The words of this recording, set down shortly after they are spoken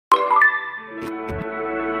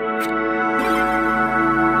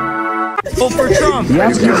Vote for Trump. You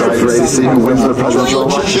guys ready to see who wins the presidential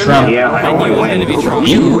election? Trump. Yeah, I know you win.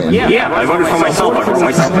 Yeah, I voted for myself. I voted for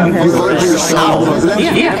myself. You voted for yourself?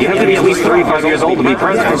 Yeah, you have to be at least 35 years old to be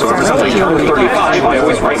president. So ever since I turned 35, I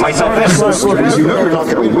always write myself in. You know you're not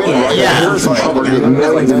going to win, right? Yeah. We're getting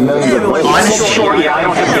millions and millions of dollars. Sure, yeah, I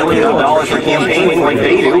don't have billions of dollars for campaigning like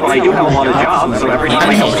they do, but I do have a lot of jobs. So every time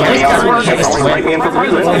I help somebody else work, they always write me in for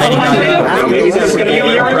president. Maybe this is going to be a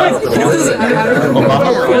year right.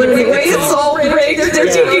 It's all rigged. They're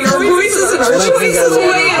taking our voices and our choices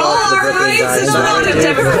away, all our rights. It's not a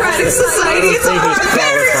democratic society. It's a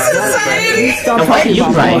barbaric society. Why are you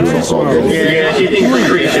right? Yeah, she thinks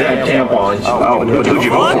we should have tampons. Oh, who'd you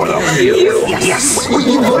vote for, though? You. Yes.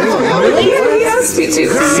 He asked me to.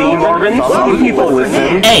 See, Marvin, some people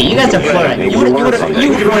listen. Hey, you guys are flirting. You would have voted for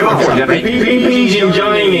Trump, right? PPPs and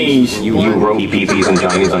Chinese. You wrote PPPs and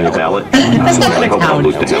Chinese on your ballot? That's not I hope count.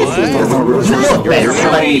 boosted You're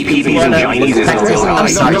telling me PPs and Chinese isn't real I'm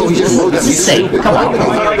sorry. Just say, come on.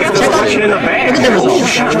 I got the election in the bag. Look at the results.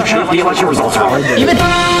 Shut up. The election results are out. Even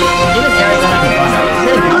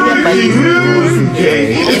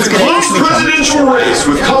It's a close presidential race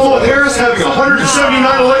with Kamala Harris having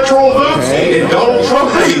 179 electoral votes and Donald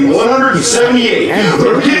Trump having 178.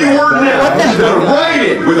 We're getting word now that right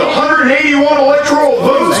in with 181 electoral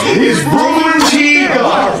votes is Brooklyn T.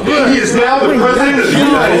 God. He is now the president of the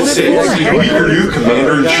United States. Be your new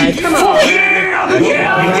commander-in-chief.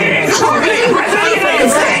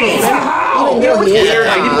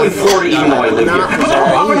 I didn't win Florida even though I live here.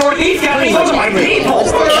 I'm a Northeast guy. Those are my people.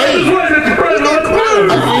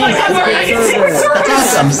 That's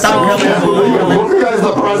awesome. Stop.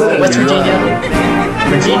 West Virginia.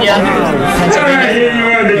 Virginia. Pennsylvania.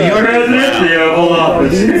 New York. Yeah, hold on.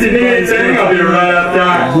 It's a big thing. I'll be right up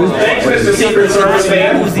there. Thanks, Mr. Secret Service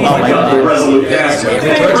man. Oh my God. Resolute.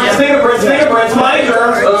 Fingerprints, my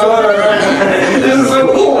turn. This is so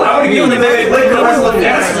cool. How many people did they click the Resolute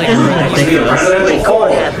desk? Presidential call.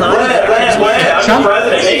 I'm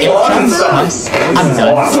president. Make laws and stuff. I'm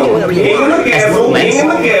done. Awesome. Hang the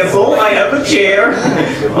castle. I have a chair.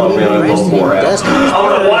 Oh man, I'm supposed to more at. I'm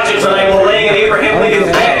gonna watch it tonight while laying in Abraham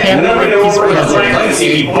Lincoln's bed. And then we're gonna go over to the Franklin and see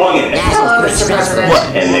me bugging it. Hello, Mr. President.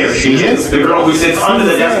 And there she is, the girl who sits under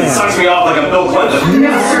the desk and sucks me off like I'm Bill Clinton.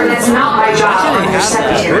 No, sir, that's not my job. I'm your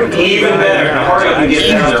secretary. Even better. Now hurry up and get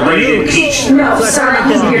down there ready to impeach. No, sir, I'm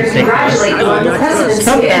here to congratulate you on the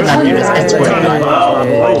presidency.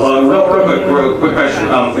 Real quick question.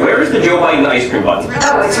 Where is the Joe Biden ice cream button?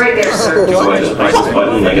 Oh, it's right there, sir. So I just press this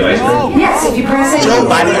button and I get ice cream? Yes, if you press it. Joe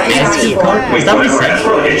Biden ice cream. Wait, that's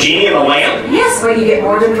for like a genie in a lamp? Yes, but you get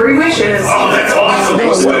more than 3 wishes. Oh, that's awesome.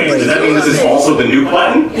 Wait, does that mean this is also the new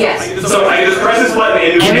button? Yes. So I just press this button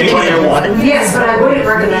and do anything I want? Yes, but I wouldn't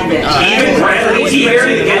recommend it. Even Bradley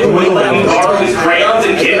T-Berry wouldn't let me borrow his crayons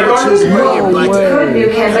in kindergarten? You could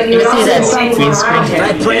do, Ken, but you would also that find green more screen?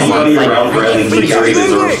 content. Anybody around Bradley T-Berry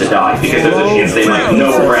deserves to die because there's a chance they might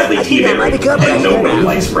know Bradley T-Berry and nobody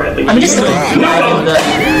likes Bradley. I'm just looking at the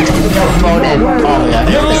phone and all of that.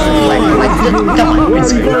 Come on, green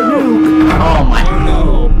screen. Oh my.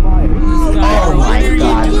 Oh my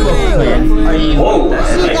God. Are you? Whoa, I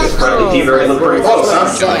guess Bradley T-Berry looked pretty close,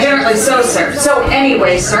 huh? Apparently so, sir. So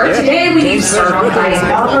anyway, sir, today we need to start off by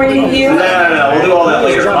inaugurating you. No, we'll do all that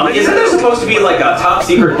later. Isn't there supposed to be like a top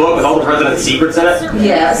secret book with all the president's secrets in it?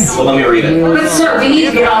 Yes. Well, let me read it. But sir, we need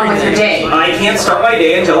to get on with your day. I can't start my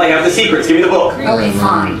day until I have the secrets. Give me the book. Okay,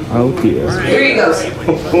 fine. Oh dear. Here you go, sir.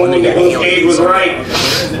 Cage was right.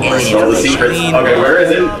 All the secrets. Okay, where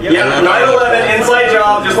is it? Yeah, 9/11 inside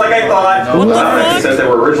job, just like I thought. It says they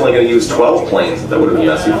were originally going to use 12 planes. That would have been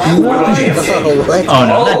messy. What about JFK? Oh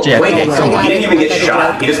no, not JFK. Wait, so he didn't even get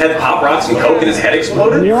shot. He just had pop rocks and coke and his head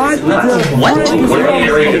exploded? What? What? What about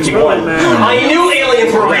Area 51? I knew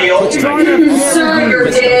aliens were real. Sir, your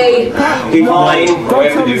day. Okay, fine. What do I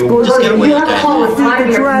have to do? Just get away You with have to call that. with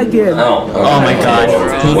 5 years. Oh my God.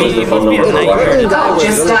 What's the phone number for Wire? Oh,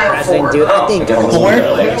 just dial 4. Four?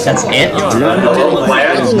 That's it? Hello,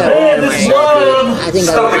 Vlad? Hey, this is love. I think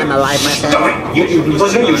I'm alive myself. Stop it. You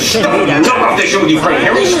listen, you stop it. Not off the show with you, Frank.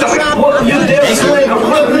 Stop it. What you did?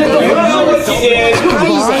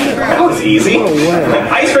 That was easy.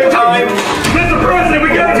 Ice cream time. Mr. President, we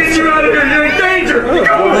gotta get you out of here. You're in danger. Go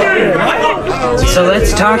away. So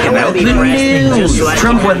let's talk about the news.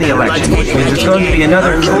 Trump won the election, which means it's going to be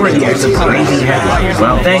another 4 years of crazy headlines.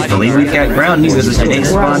 Well, thankfully, we've got Ground News as today's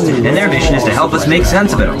sponsor, and their mission is to help us make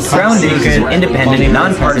sense of it all. Ground News is an independent,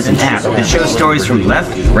 non-partisan app that shows stories from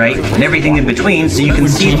left, right, and everything in between so you can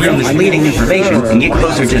see through misleading information and get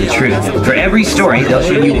closer to the truth. For every story, they'll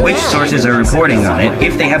show you which sources are reporting on it,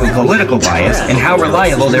 if they have a political bias, and how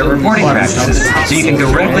reliable their reporting practices are. So you can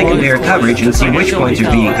directly compare coverage and see which points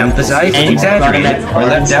are being emphasized, exaggerated, or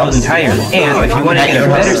left out entirely. And if you want to get a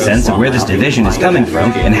better sense of where this division is coming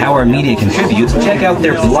from and how our media contributes, check out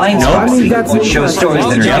their blind spot feed, which shows stories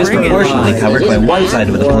that are disproportionately covered by one side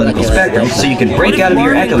of the political spectrum, so you can break out of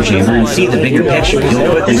your echo chamber and see the bigger picture. You'll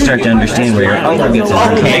quickly start to understand where your uncle gets his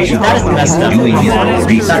information from doing his own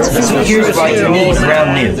research. So here's why you need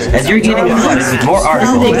Ground News. As you're getting flooded with more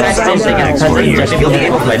articles about something in 4 years, you'll be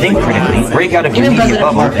able to think critically, break out of your media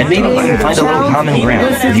bubble, and maybe even find a little common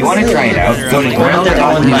ground. If you want to try it out, go to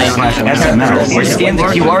ground.news/SML or scan the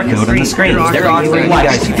QR code on the screen. They're offering you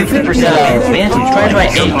guys 50% advantage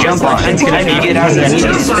points, so jump on it and get out of the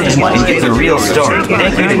media spin and get the real story.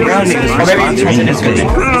 Thank you to Ground News for sponsoring this video.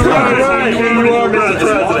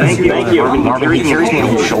 Thank you. Marvin, he carries me on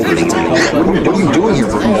his shoulders. What are you doing here,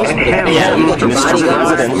 bro? What are you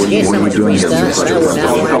doing here, Mr.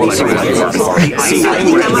 See,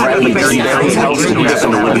 I'm Bradley Barry Barry's house, and he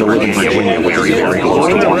doesn't live in Virginia, very, very close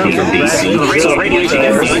to Washington, D.C. So radiation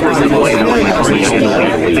every They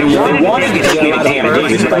wanted to get me to Camp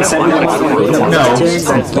David, but I said no.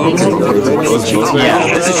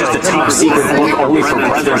 Yeah, this is just a top secret book only for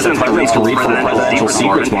presidents and presidents to read from presidential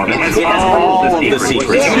secrets, Marvin. It has all of the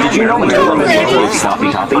secrets. Did you know when government was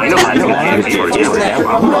sloppy topping? I know that.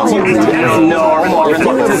 No, Marvin,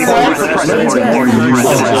 look, this is only for presidents.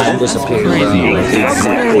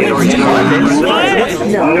 Exactly.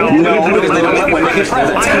 No, because they don't let women get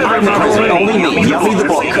presidents. I'm the president, only me. Yummy the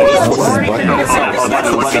book. Oh, that's the button.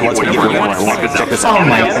 Let's give it one. Check this out. Oh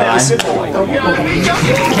my god.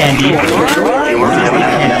 Candy.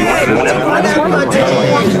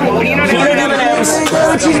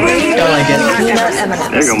 Don't like it.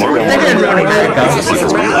 There you go, Marvin. They didn't really go.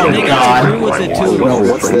 Oh god.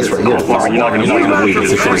 What's this right here? You're not going to believe it.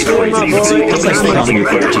 It's crazy. So you put something you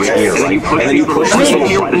put it to your ear, right? And then you push this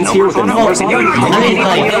little buttons here with the numbers. And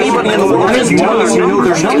anybody in the world just tells you know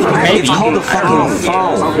their number. It's called a fucking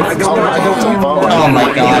phone. Oh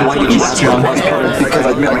my god. He's drunk. Because I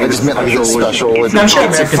just meant like it's special. No, I'm sure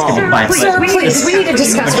America's gonna be fine. Sir, please, we need to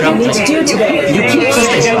discuss what you need to do today. You keep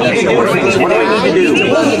saying what do I need to do?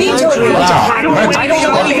 You need to agree to I don't know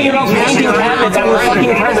anything about painting cabinets. I'm a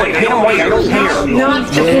fucking president. Pin them white. I don't care. not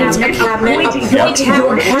appoint a cabinet, appoint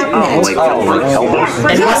your cabinet.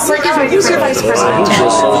 And just like if you're the vice president.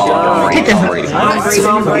 Pick him. Tom Brady. I'm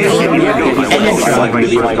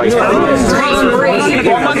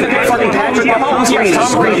not going to pick fucking Patrick Mahomes. Yes,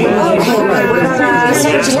 Tom Brady.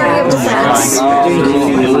 Secretary of Defense.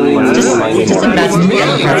 Just imagine me.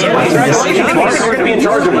 We're going to be in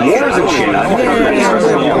charge of wars and shit. I don't want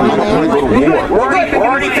to go to war. We're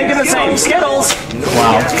already thinking the same. Skittles.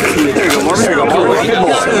 Wow. There you go, Marvin.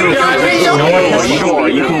 There you go.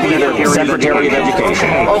 You can be the Secretary of Education.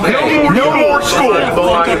 No more school.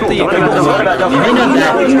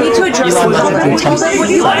 You need to address the problem. Tell them what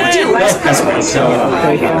you want to do.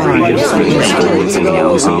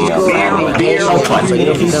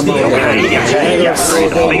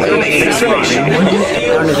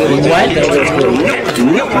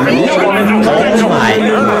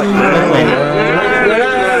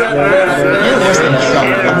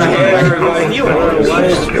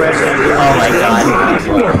 Oh my god.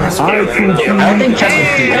 I don't think Chuck is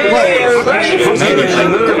doing it.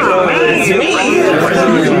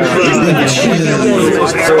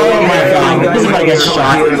 Oh my god, this is gonna get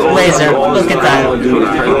shot. Laser, look at that.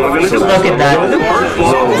 Look at that.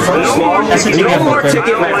 That's what you get for it. Look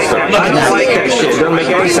at that.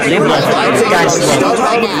 Guys,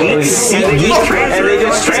 And they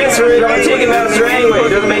just transfer it on Ticketmaster anyway.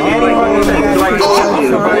 Doesn't make any sense. Like,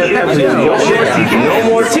 no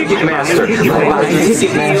more Ticketmaster.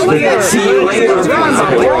 See you later.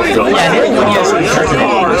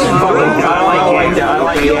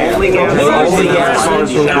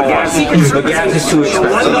 The gas is too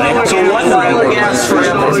expensive. So $1 gas for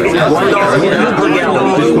 $1 per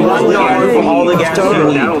gallon. $1 for all the gas you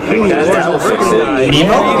need. That'll fix it.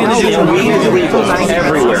 Weed is legal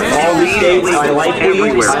everywhere. All the states. I like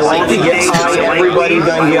weed. I like to get high. Everybody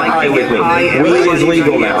done get high with me. Weed is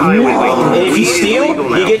legal now. And if you steal,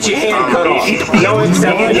 you get your hand cut off. No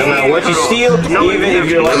exception. No matter what you steal, even if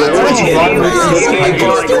you're like a rich kid.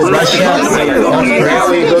 Russia.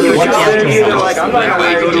 you that like I'm not gonna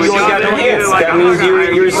let you only got no hands. That means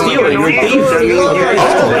you're a stealer, you're a thief.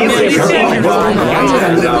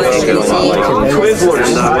 Twizzlers,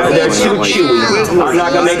 they're too chewy. I'm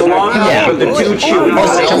not gonna make a long point, but they're too chewy.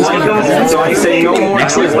 So I say no more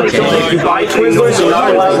Twizzlers. If you buy Twizzlers, you're not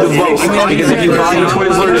allowed to vote. Because if you buy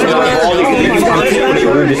Twizzlers, you have all the candy to make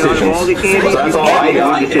rude decisions. So that's all I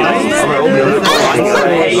got.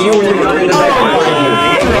 Hey, you were going to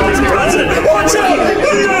No.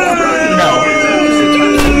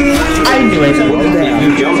 I knew it. You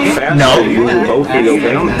jumped fast. No.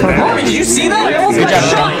 Did you see that? Good job.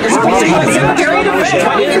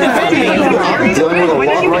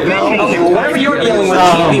 Whatever you're dealing with,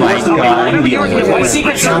 Oh my god. what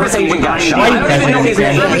Secret Service agent got shot? Why does it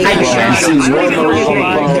exist? I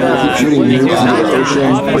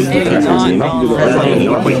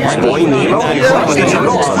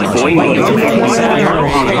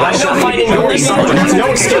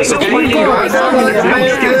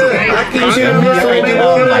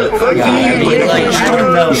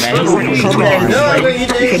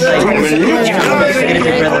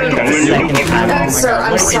Sir,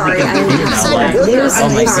 I'm sorry.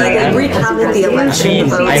 I recounted the election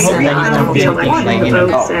votes. I hope that you don't feel like, you know,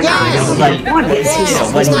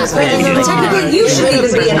 technically, you should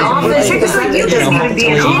even be in office. Technically, you shouldn't even be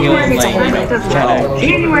in January 6th.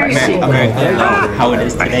 How it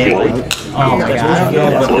is today. Oh my god, I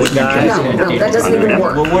don't know what this guy is going to do. That doesn't even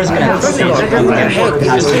work. Well, where's going to have to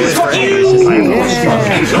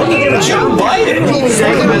Joe Biden!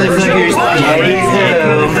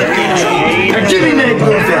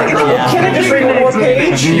 Can I just read one more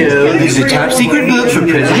page? No, this is a top secret book for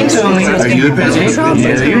presidents only. Are you a president? No,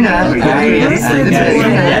 you're not. I'm the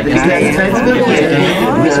president.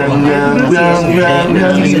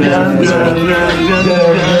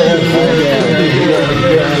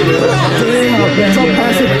 Because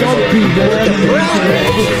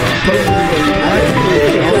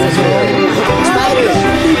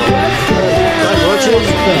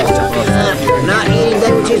not eating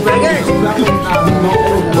double cheeseburger?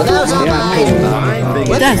 Well, that was all mine.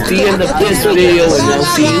 that's the end of this video, and I'll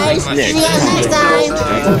see you next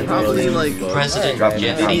time. Probably like President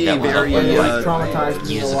Jeffy that was like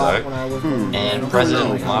years ago, and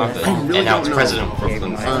President Marvin, and now it's President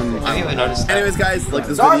Brooklyn. Have you ever noticed that? Anyways, guys, like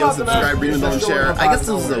this video, subscribe, ring the bell, and share. I guess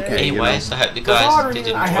this is okay. Anyways, I hope you guys did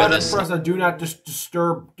I enjoy had to this. press a do not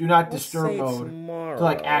disturb mode to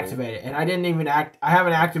like activate it, and I didn't even I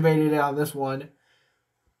haven't activated it on this one,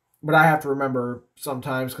 but I have to remember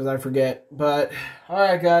sometimes because I forget. But all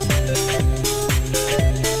right, guys.